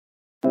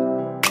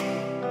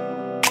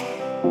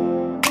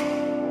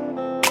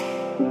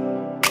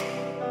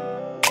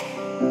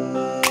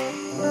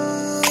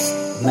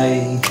नई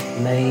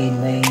नई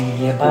नई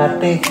ये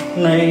बातें,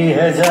 नई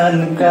है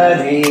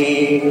जानकारी,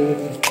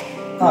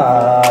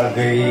 आ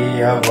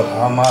गई अब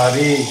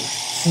हमारी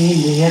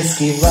सीनियर्स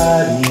की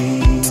बारी।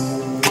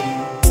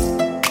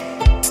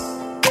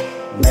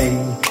 नई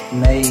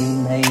नई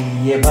नई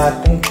ये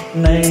बातें,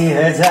 नई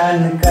है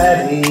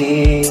जानकारी,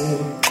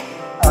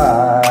 आ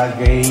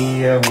गई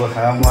अब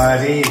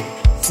हमारी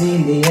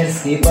सीनियर्स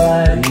की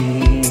बारी।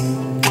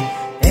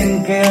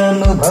 इनके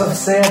अनुभव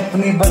से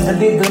अपनी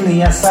बदली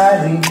दुनिया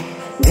सारी,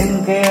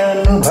 इनके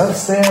अनुभव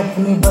से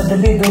अपनी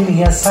बदली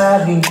दुनिया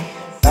सारी।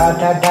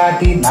 टाटा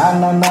टाटी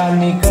नाना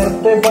नानी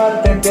करते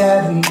बातें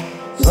प्यारी।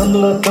 सुन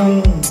लो तुम,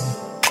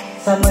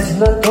 समझ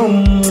लो तुम,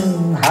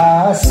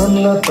 हाँ सुन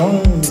लो तुम,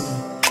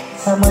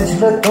 समझ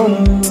लो तुम,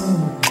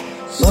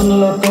 सुन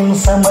लो तुम,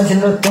 समझ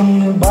लो तुम,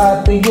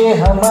 बात ये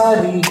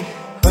हमारी।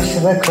 खुश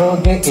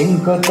रखोगे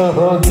इनको तो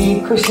होगी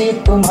खुशी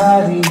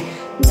तुम्हारी।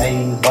 नई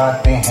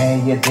बातें हैं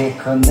ये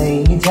देखो, नई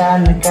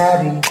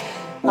जानकारी,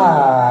 आ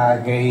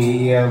गई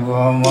अब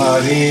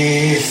हमारी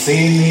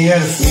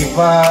सीनियर्स की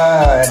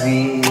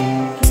बारी।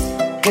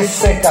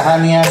 किस्से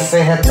कहानियां,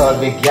 सेहत और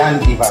विज्ञान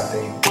की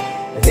बातें,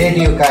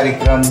 रेडियो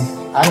कार्यक्रम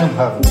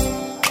अनुभव,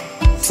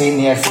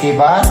 सीनियर्स की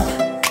बात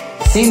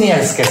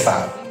सीनियर्स के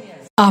साथ।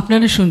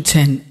 আপনারা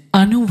শুনছেন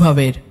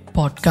অনুভবের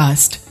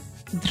পডকাস্ট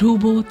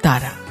ধ্রুব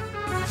তারা।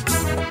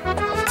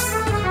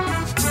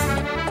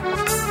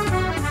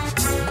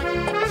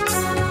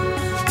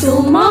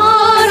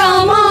 তোমার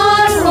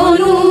আমার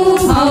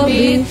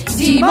অনুভবের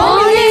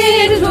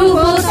জীবনের ধ্রুব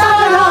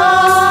তারা,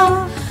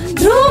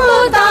 ধ্রুব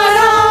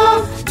তারা,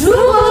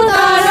 ধ্রুব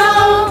তারা,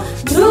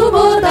 ধ্রুব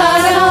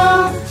তারা।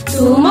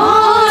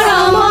 তোমার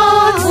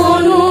আমার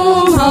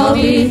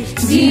অনুভবের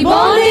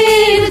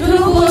জীবনের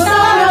ধ্রুব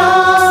তারা,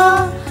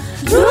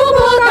 ধ্রুব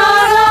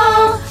তারা,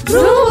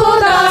 ধ্রুব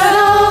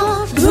তারা,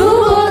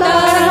 ধ্রুব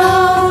তারা।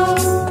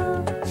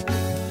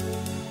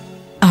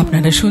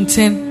 আপনারা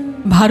শুনছেন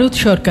ভারত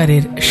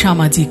সরকারের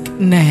সামাজিক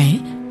ন্যায়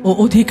ও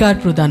অধিকার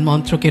প্রদান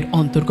মন্ত্রকের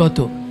অন্তর্গত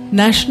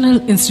national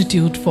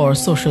institute for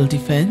social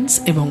defence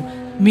এবং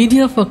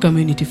মিডিয়া ফর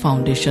কমিউনিটি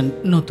ফাউন্ডেশন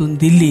নতুন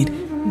দিল্লির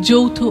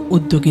যৌথ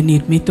উদ্যোগে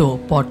নির্মিত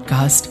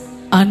পডকাস্ট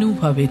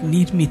অনুভবের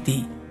নির্মিতি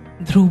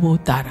ধ্রুব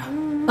তারা।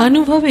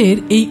 অনুভবের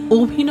এই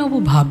অভিনব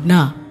ভাবনা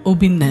ও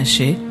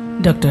বিন্যাসে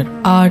ডক্টর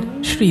আর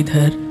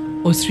শ্রীধর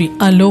ও শ্রী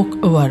আলোক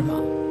ওয়ার্মা।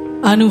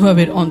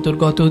 অনুভবের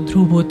অন্তর্গত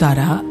ধ্রুব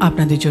তারা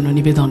আপনাদের জন্য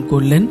নিবেদন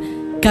করলেন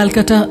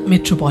Calcutta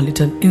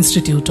metropolitan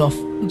institute of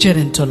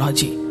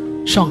gerontology,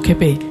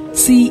 সংক্ষেপে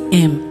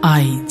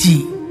CMIG।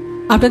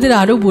 আপনাদের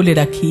আরও বলে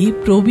রাখি,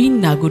 প্রবীণ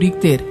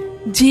নাগরিকদের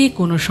যে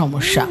কোনো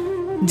সমস্যা,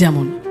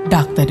 যেমন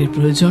ডাক্তারের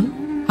প্রয়োজন,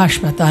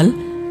 হাসপাতাল,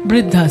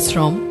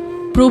 বৃদ্ধাশ্রম,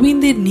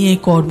 প্রবীণদের নিয়ে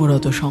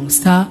কর্মরত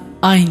সংস্থা,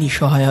 আইনি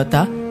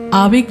সহায়তা,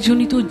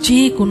 আবেগজনিত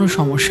যে কোনো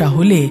সমস্যা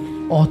হলে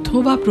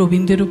অথবা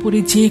প্রবীণদের উপরে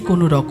যে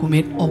কোনো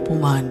রকমের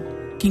অপমান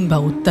কিংবা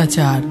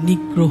অত্যাচার,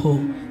 নিগ্রহ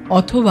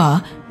অথবা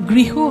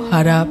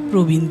গৃহহারা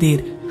প্রবীণদের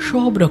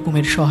সব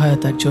রকমের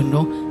সহায়তার জন্য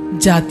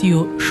জাতীয়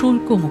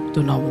শুল্কমুক্ত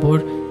নম্বর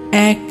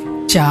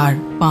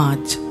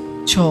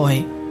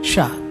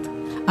 145667।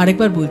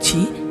 আরেকবার বলছি,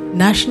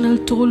 ন্যাশনাল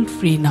টোল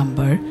ফ্রি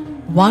নাম্বার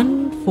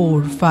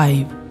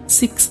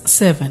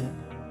 14567।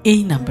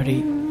 এই নম্বরে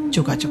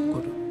যোগাযোগ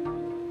করুন।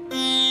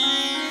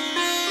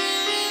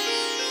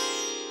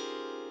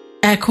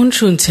 এখন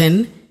শুনছেন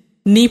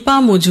নিপা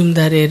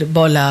মজুমদারের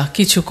বলা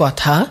কিছু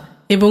কথা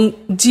এবং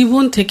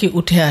জীবন থেকে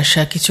উঠে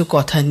আসা কিছু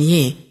কথা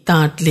নিয়ে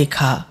তাঁর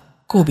লেখা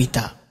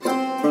কবিতা।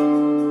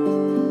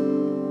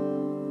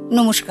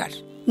 নমস্কার,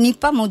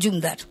 নিপা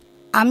মজুমদার।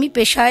 আমি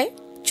পেশায়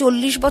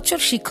 40 বছর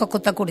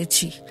শিক্ষকতা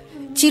করেছি।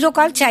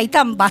 চিরকাল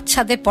চাইতাম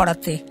বাচ্চাদের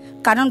পড়াতে,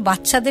 কারণ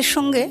বাচ্চাদের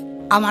সঙ্গে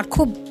আমার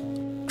খুব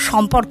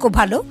সম্পর্ক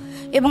ভালো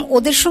এবং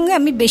ওদের সঙ্গে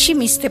আমি বেশি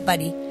মিশতে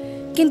পারি।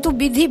 কিন্তু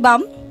বিধি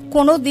বাম,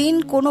 কোনো দিন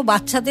কোনো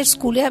বাচ্চাদের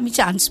স্কুলে আমি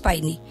চান্স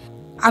পাইনি।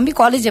 আমি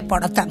কলেজে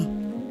পড়াতাম,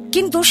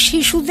 কিন্তু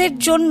শিশুদের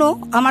জন্য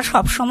আমার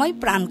সবসময়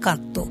প্রাণ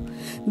কাঁদত।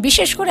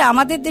 বিশেষ করে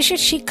আমাদের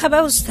দেশের শিক্ষা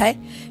ব্যবস্থায়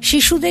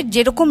শিশুদের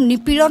যেরকম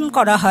নিপীড়ন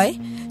করা হয়,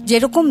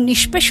 যেরকম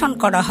নিষ্পেষণ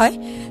করা হয়,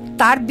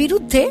 তার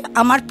বিরুদ্ধে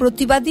আমার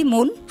প্রতিবাদী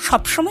মন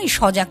সবসময়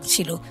সজাগ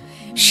ছিল।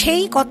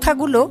 সেই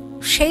কথাগুলো,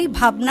 সেই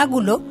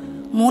ভাবনাগুলো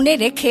মনে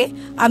রেখে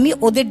আমি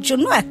ওদের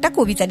জন্য একটা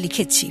কবিতা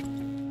লিখেছি।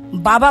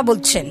 বাবা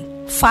বলছেন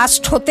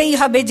ফার্স্ট হতেই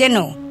হবে যেন,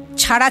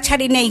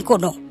 ছাড়াছাড়ি নেই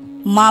কোনো।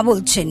 মা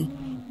বলছেন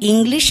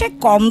ইংলিশে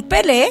কম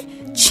পেলে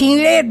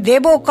ছিঁড়ে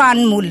দেব কান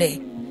মূলে।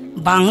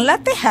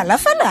 বাংলাতে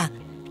হেলাফেলা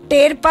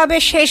টের পাবে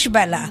শেষ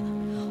বেলা।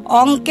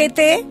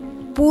 অঙ্কেতে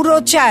পুরো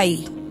চাই,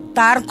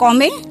 তার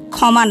কমে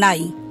ক্ষমা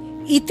নাই।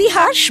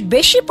 ইতিহাস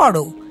বেশি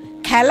পড়ো,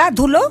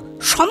 খেলাধুলো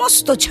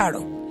সমস্ত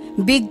ছাড়ো।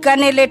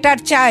 বিজ্ঞানে লেটার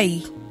চাই,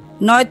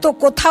 নয়তো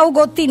কোথাও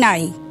গতি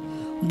নাই।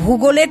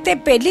 ভূগোলেতে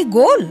পেলি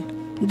গোল,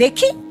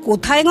 দেখি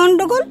কোথায়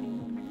গন্ডগোল।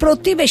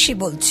 প্রতিবেশী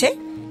বলছে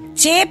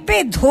চেপে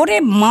ধরে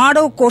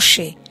মারো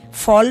কষে,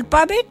 ফল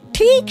পাবে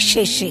ঠিক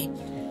শেষে।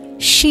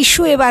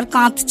 শিশু এবার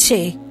কাঁদছে,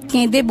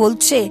 কেঁদে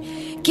বলছে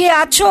কে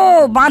আছো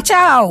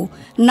বাঁচাও।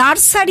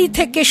 নার্সারি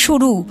থেকে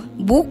শুরু,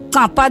 বুক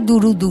কাঁপা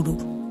দুরু দুরু।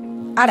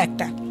 আর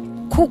একটা,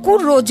 খুকুর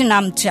রোজ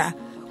নামচা।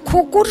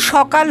 খুকুর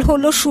সকাল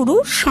হলো শুরু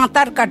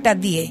সাঁতার কাটা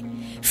দিয়ে,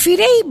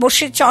 ফিরেই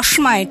বসে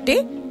চশমা এঁটে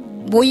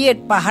বইয়ের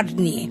পাহাড়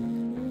নিয়ে।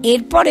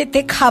 এরপরেতে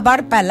খাবার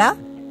পেলা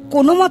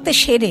কোনো মতে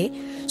সেরে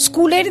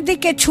স্কুলের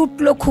দিকে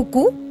ছুটল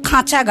খুকু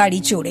খাঁচা গাড়ি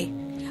চড়ে।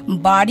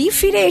 বাড়ি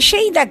ফিরে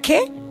এসেই দেখে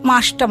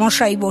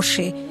মাস্টারমশাই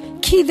বসে,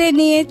 খিদে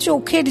নিয়ে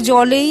চোখের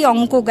জলেই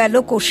অঙ্ক গেল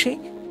কষে।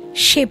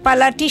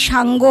 সেপালাটি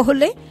সাঙ্গ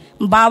হলে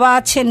বাবা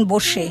আছেন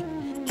বসে,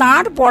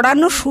 তার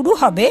পড়ানো শুরু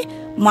হবে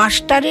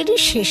মাস্টারেরই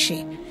শেষে।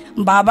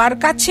 বাবার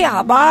কাছে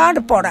আবার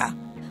পড়া,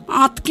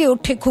 আঁতকে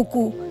ওঠে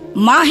খুকু,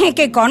 মা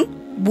হেঁকে কন,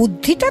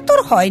 বুদ্ধিটা তোর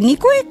হয়নি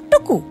কো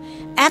একটুকু,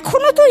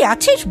 এখনো তুই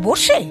আছিস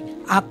বসে,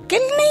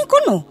 আক্কেল নেই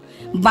কোনো,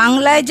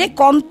 বাংলায় যে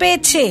কম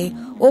পেয়েছে,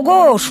 ওগো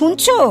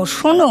শুনছো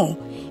শোনো।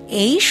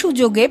 এই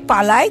সুযোগে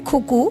পালায়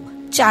খুকু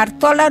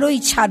চারতলার ওই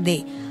ছাদে,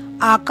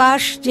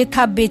 আকাশ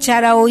যেথা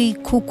বেচারা ওই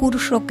খুকুর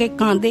শোকে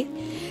কাঁদে।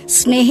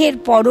 স্নেহের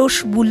পরশ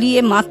বুলিয়ে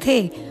মাথে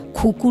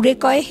খুকুরে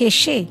কয়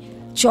হেসে,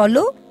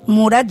 চলো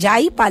মোরা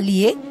যাই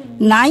পালিয়ে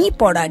নাই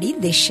পড়ারই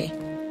দেশে।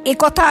 এ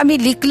কথা আমি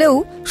লিখলেও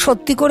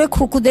সত্যি করে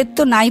খুকুদের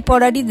তো নাই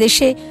পড়ারই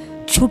দেশে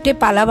ছুটে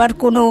পালাবার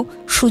কোনো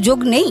সুযোগ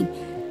নেই।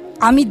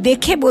 আমি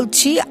দেখে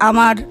বলছি,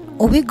 আমার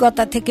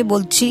অভিজ্ঞতা থেকে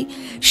বলছি,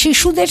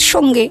 শিশুদের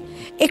সঙ্গে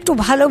একটু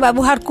ভালো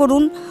ব্যবহার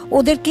করুন,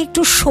 ওদেরকে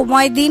একটু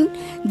সময় দিন,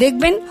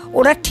 দেখবেন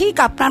ওরা ঠিক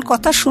আপনার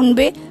কথা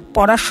শুনবে,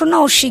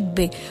 পড়াশোনাও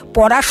শিখবে।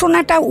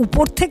 পড়াশোনাটা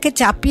উপর থেকে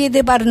চাপিয়ে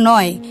দেবার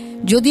নয়,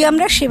 যদি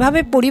আমরা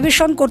সেভাবে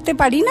পরিবেশন করতে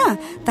পারি না,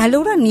 তাহলে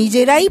ওরা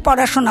নিজেরাই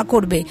পড়াশোনা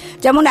করবে।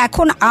 যেমন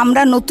এখন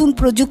আমরা নতুন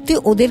প্রযুক্তি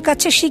ওদের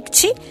কাছে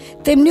শিখছি,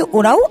 তেমনি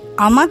ওরাও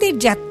আমাদের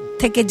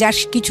থেকে যা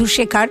কিছু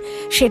শেখার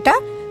সেটা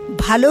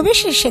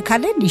ভালোবেসে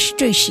শেখালে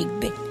নিশ্চয়ই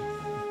শিখবে।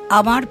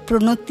 আমার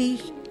প্রণতি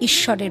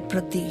ঈশ্বরের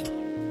প্রতি।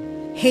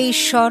 হে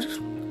ঈশ্বর,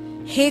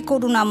 হে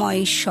করুণাময়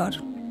ঈশ্বর,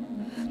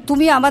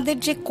 তুমি আমাদের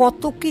যে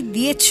কত কি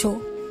দিয়েছ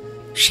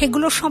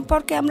সেগুলো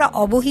সম্পর্কে আমরা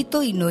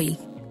অবহিতই নই।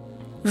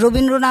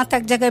 রবীন্দ্রনাথ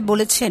এক জায়গায়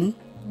বলেছেন,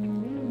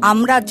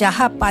 আমরা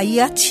যাহা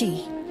পাইয়াছি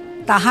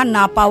তাহা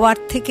না পাওয়ার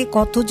থেকে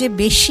কত যে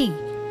বেশি,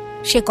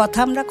 সে কথা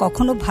আমরা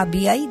কখনো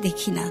ভাবিয়াই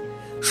দেখি না।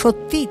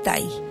 সত্যিই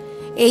তাই।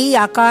 এই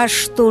আকাশ,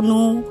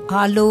 তনু,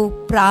 আলো,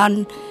 প্রাণ,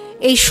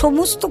 এই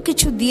সমস্ত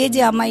কিছু দিয়ে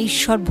যে আমায়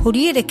ঈশ্বর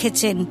ভরিয়ে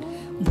রেখেছেন,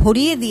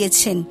 ভরিয়ে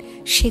দিয়েছেন,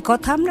 সে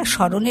কথা আমরা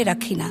স্মরণে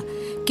রাখি না।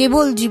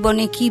 কেবল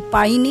জীবনে কি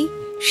পাইনি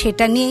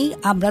সেটা নিয়েই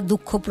আমরা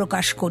দুঃখ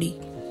প্রকাশ করি।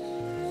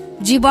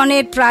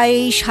 জীবনের প্রায়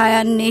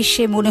সায়ান্নে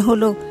এসে মনে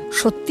হলো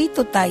সত্যি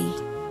তো তাই।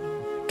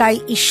 তাই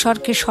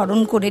ঈশ্বরকে স্মরণ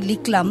করে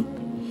লিখলাম,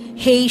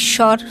 হে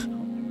ঈশ্বর,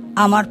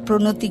 আমার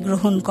প্রণতি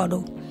গ্রহণ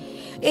করো।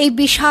 এই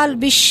বিশাল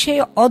বিশ্বে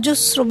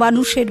অজস্র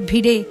মানুষের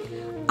ভিড়ে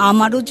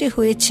আমারও যে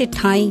হয়েছে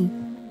ঠাঁই,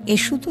 এ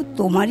শুধু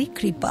তোমারই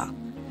কৃপা।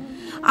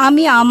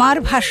 আমি আমার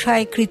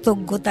ভাষায়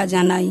কৃতজ্ঞতা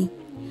জানাই।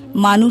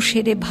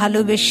 মানুষেরে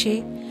ভালোবেসে,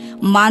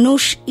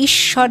 মানুষ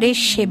ঈশ্বরের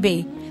সেবে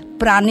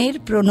প্রাণের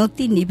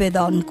প্রণতি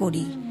নিবেদন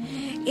করি।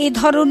 এ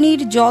ধরনের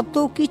যত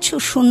কিছু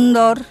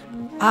সুন্দর,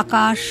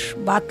 আকাশ,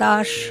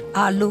 বাতাস,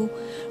 আলো,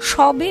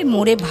 সবে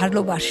মোরে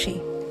ভালোবাসে,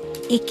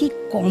 এ কি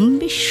কম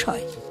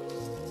বিস্ময়?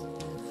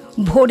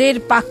 ভোরের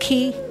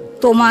পাখি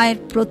তোমায়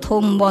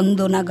প্রথম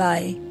বন্দনা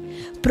গায়,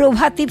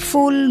 প্রভাতী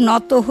ফুল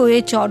নত হয়ে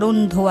চরণ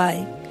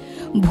ধোয়ায়,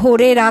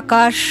 ভোরের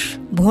আকাশ,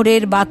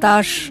 ভোরের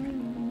বাতাস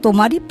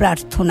তোমারই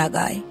প্রার্থনা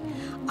গায়।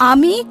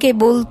 আমি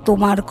কেবল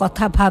তোমার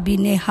কথা ভাবি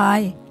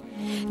নেহায়,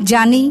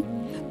 জানি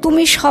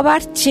তুমি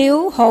সবার চেয়েও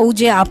হও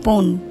যে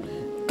আপন,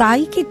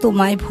 তাই কি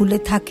তোমায় ভুলে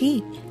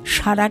থাকি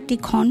সারাটি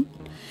ক্ষণ?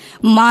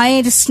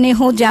 মায়ের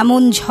স্নেহ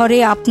যেমন ঝরে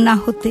আপনা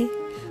হতে,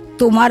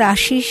 তোমার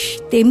আশিস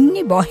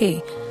তেমনি বহে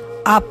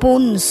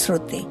আপন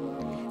স্রোতে।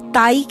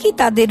 তাই কি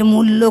তাদের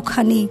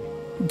মূল্যখানি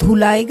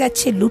ধুলায়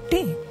গেছে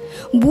লুটে,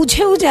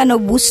 বুঝেও যেন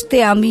বুঝতে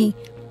আমি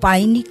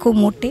পাইনি কো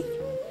মোটে।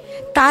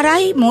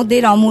 তারাই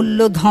মোদের অমূল্য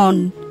ধন,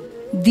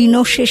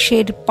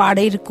 দিনশেষের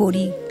পাড়ের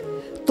করি,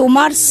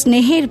 তোমার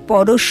স্নেহের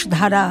পরশ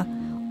ধারা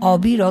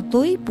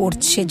অবিরতই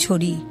পড়ছে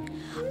ঝরি।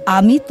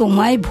 আমি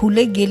তোমায়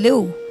ভুলে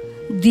গেলেও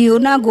দিও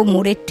না গো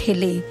মোরে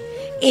ঠেলে,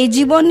 এ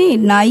জীবনে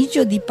নাই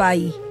যদি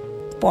পাই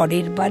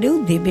পরের বারেও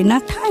দেবে না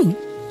ঠাঁই।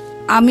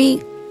 আমি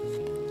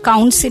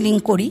কাউন্সেলিং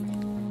করি।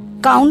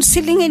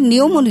 কাউন্সেলিংয়ের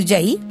নিয়ম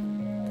অনুযায়ী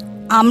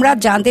আমরা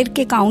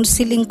যাদেরকে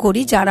কাউন্সেলিং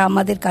করি, যারা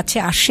আমাদের কাছে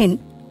আসেন,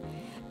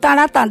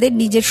 তারা তাদের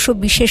নিজস্ব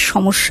বিশেষ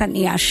সমস্যা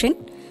নিয়ে আসেন।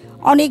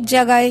 অনেক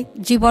জায়গায়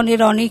জীবনের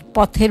অনেক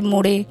পথের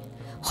মোড়ে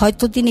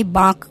হয়তো তিনি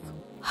বাঁক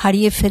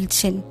হারিয়ে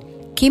ফেলছেন,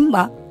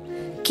 কিংবা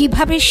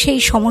কিভাবে সেই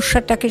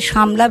সমস্যাটাকে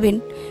সামলাবেন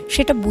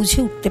সেটা বুঝে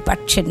উঠতে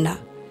পারছেন না।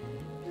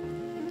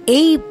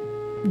 এই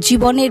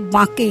জীবনের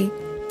বাঁকে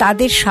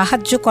তাদের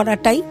সাহায্য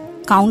করাটাই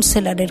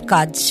কাউন্সেলরের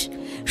কাজ।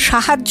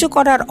 সাহায্য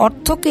করার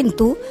অর্থ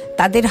কিন্তু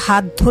তাদের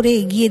হাত ধরে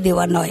এগিয়ে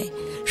দেওয়া নয়।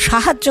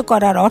 সাহায্য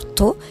করার অর্থ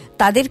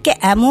তাদেরকে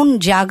এমন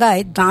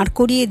জায়গায় দাঁড়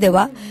করিয়ে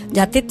দেওয়া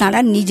যাতে তারা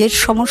নিজের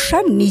সমস্যা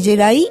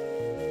নিজেরাই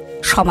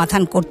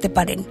সমাধান করতে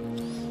পারেন।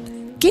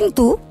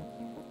 কিন্তু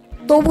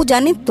তবু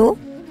জানেন তো,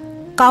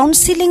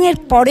 কাউন্সিলিংয়ের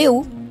পরেও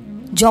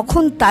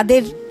যখন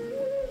তাদের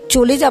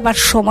চলে যাবার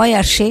সময়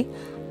আসে,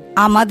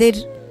 আমাদের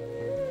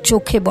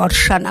চোখে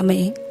বর্ষা নামে,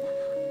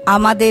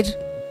 আমাদের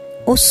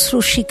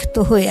অশ্রুসিক্ত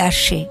হয়ে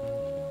আসে,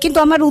 কিন্তু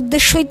আমার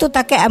উদ্দেশ্যই তো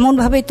তাকে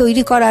এমনভাবে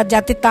তৈরি করা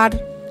যাতে তার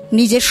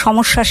নিজের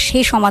সমস্যার সে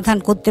সমাধান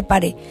করতে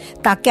পারে।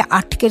 তাকে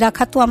আটকে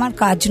রাখা তো আমার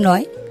কাজ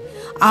নয়।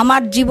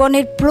 আমার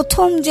জীবনের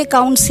প্রথম যে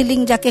কাউন্সিলিং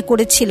যাকে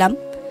করেছিলাম,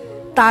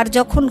 তার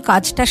যখন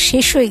কাজটা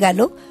শেষ হয়ে গেল,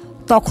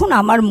 তখন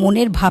আমার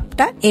মনের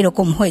ভাবটা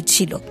এরকম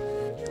হয়েছিল।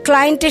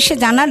 ক্লায়েন্ট এসে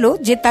জানালো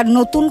যে তার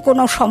নতুন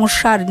কোনো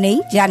সমস্যা আর নেই,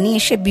 জানিয়ে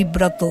সে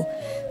বিব্রত।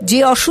 যে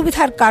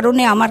অসুবিধার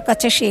কারণে আমার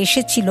কাছে সে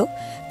এসেছিল,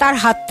 তার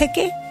হাত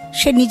থেকে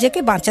সে নিজেকে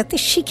বাঁচাতে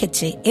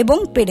শিখেছে এবং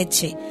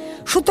পেরেছে।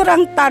 সুতরাং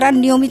তার আর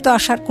নিয়মিত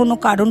আসার কোনো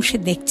কারণ সে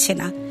দেখছে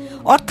না।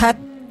 অর্থাৎ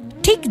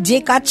ঠিক যে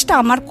কাজটা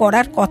আমার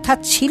করার কথা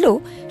ছিল,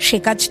 সে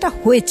কাজটা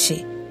হয়েছে।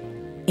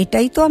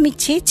 এটাই তো আমি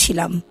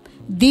চেয়েছিলাম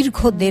দীর্ঘ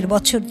 1.5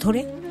 বছর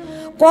ধরে।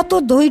 কত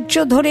ধৈর্য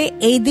ধরে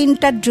এই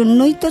দিনটার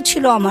জন্যই তো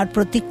ছিল আমার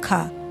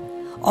প্রতীক্ষা।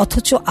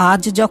 অথচ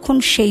আজ যখন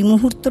সেই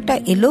মুহূর্তটা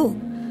এলো,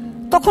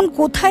 তখন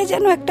কোথায়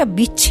যেন একটা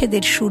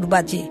বিচ্ছেদের সুর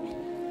বাজে।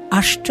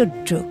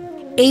 আশ্চর্য,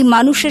 এই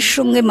মানুষের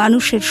সঙ্গে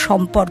মানুষের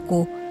সম্পর্ক,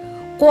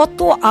 কত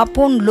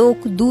আপন লোক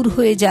দূর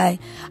হয়ে যায়,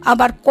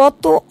 আবার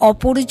কত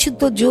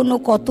অপরিচিত জন ও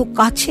কত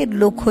কাছের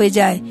লোক হয়ে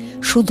যায়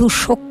শুধু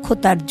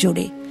সখ্যতার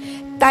জোরে।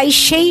 তাই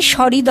সেই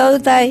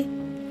সহৃদয়তায়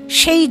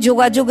সেই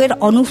যোগাযোগের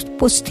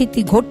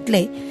অনুপস্থিতি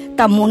ঘটলে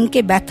তা মনকে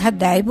ব্যথা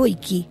দেয় বই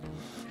কি।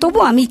 তবু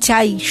আমি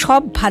চাই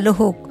সব ভালো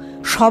হোক,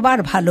 সবার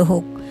ভালো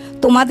হোক।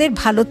 তোমাদের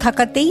ভালো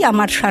থাকাতেই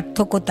আমার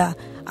সার্থকতা,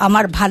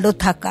 আমার ভালো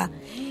থাকা।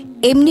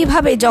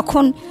 এমনিভাবে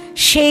যখন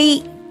সেই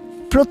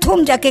প্রথম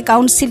যাকে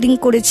কাউন্সিলিং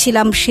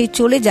করেছিলাম সে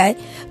চলে যায়,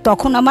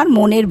 তখন আমার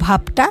মনের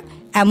ভাবটা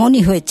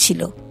এমনই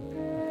হয়েছিল।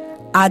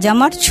 আজ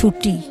আমার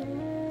ছুটি,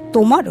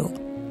 তোমারও।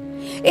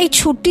 এই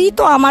ছুটি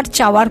তো আমার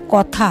চাওয়ার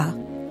কথা,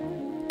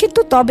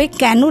 কিন্তু তবে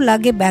কেন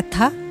লাগে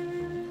ব্যথা?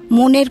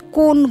 মনের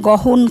কোন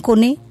গহন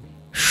কোণে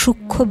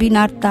সূক্ষ্ম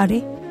বীণার তারে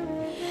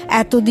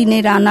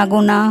এতদিনের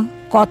আনাগোনা,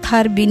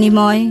 কথার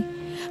বিনিময়,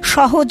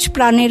 সহজ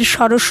প্রাণের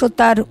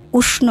সরসতার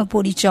উষ্ণ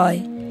পরিচয়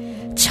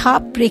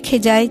ছাপ রেখে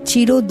যায়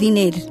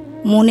চিরদিনের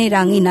মনের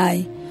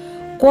আঙিনায়।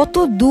 কত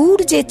দূর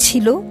যে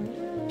ছিল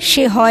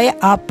সে হয়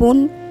আপন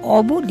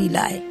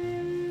অবলীলায়।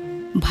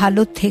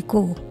 ভালো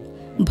থেকো,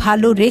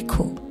 ভালো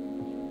রেখো,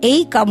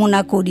 এই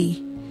কামনা করি।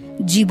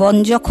 জীবন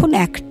যখন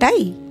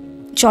একটাই,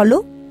 চলো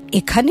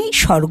এখানেই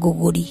স্বর্গ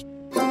গড়ি।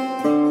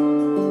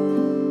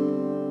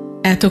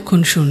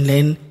 এতক্ষণ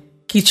শুনলেন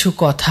কিছু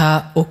কথা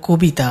ও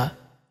কবিতা,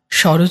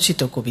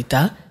 স্বরচিত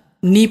কবিতা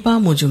নিপা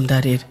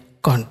মজুমদারের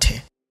কণ্ঠে।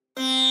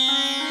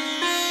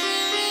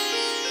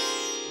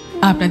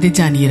 আপনাদের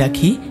জানিয়ে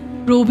রাখি,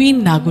 প্রবীণ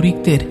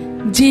নাগরিকদের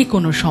যে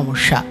কোনো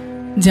সমস্যা,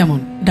 যেমন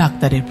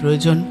ডাক্তারের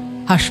প্রয়োজন,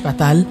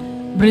 হাসপাতাল,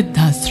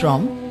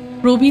 বৃদ্ধাশ্রম,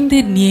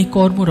 প্রবীণদের নিয়ে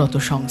কর্মরত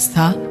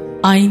সংস্থা,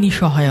 আইনি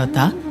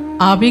সহায়তা,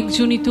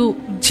 আবেগজনিত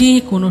যে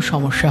কোনো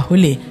সমস্যা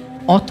হলে,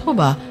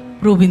 অথবা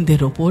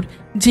প্রবীণদের ওপর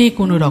যে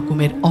কোনো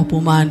রকমের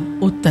অপমান,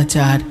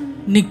 অত্যাচার,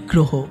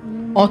 নিগ্রহ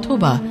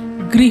অথবা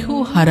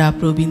গৃহহারা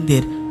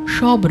প্রবীণদের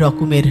সব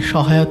রকমের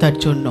সহায়তার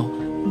জন্য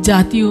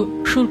জাতীয়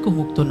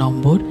শুল্কমুক্ত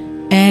নম্বর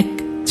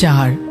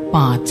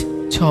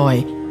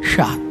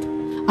 145667।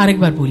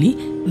 আরেকবার বলি,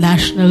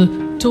 ন্যাশনাল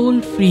টোল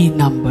ফ্রি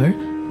নাম্বার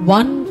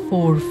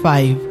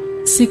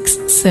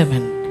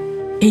 14567।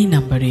 এই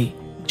নম্বরে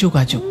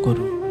যোগাযোগ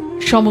করুন।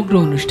 সমগ্র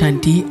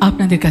অনুষ্ঠানটি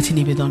আপনাদের কাছে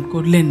নিবেদন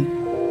করলেন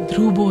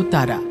ধ্রুব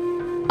তারা।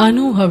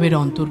 অনুভবের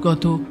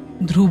অন্তর্গত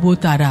ধ্রুব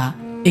তারা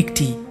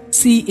একটি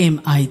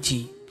CMIG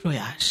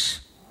প্রয়াস।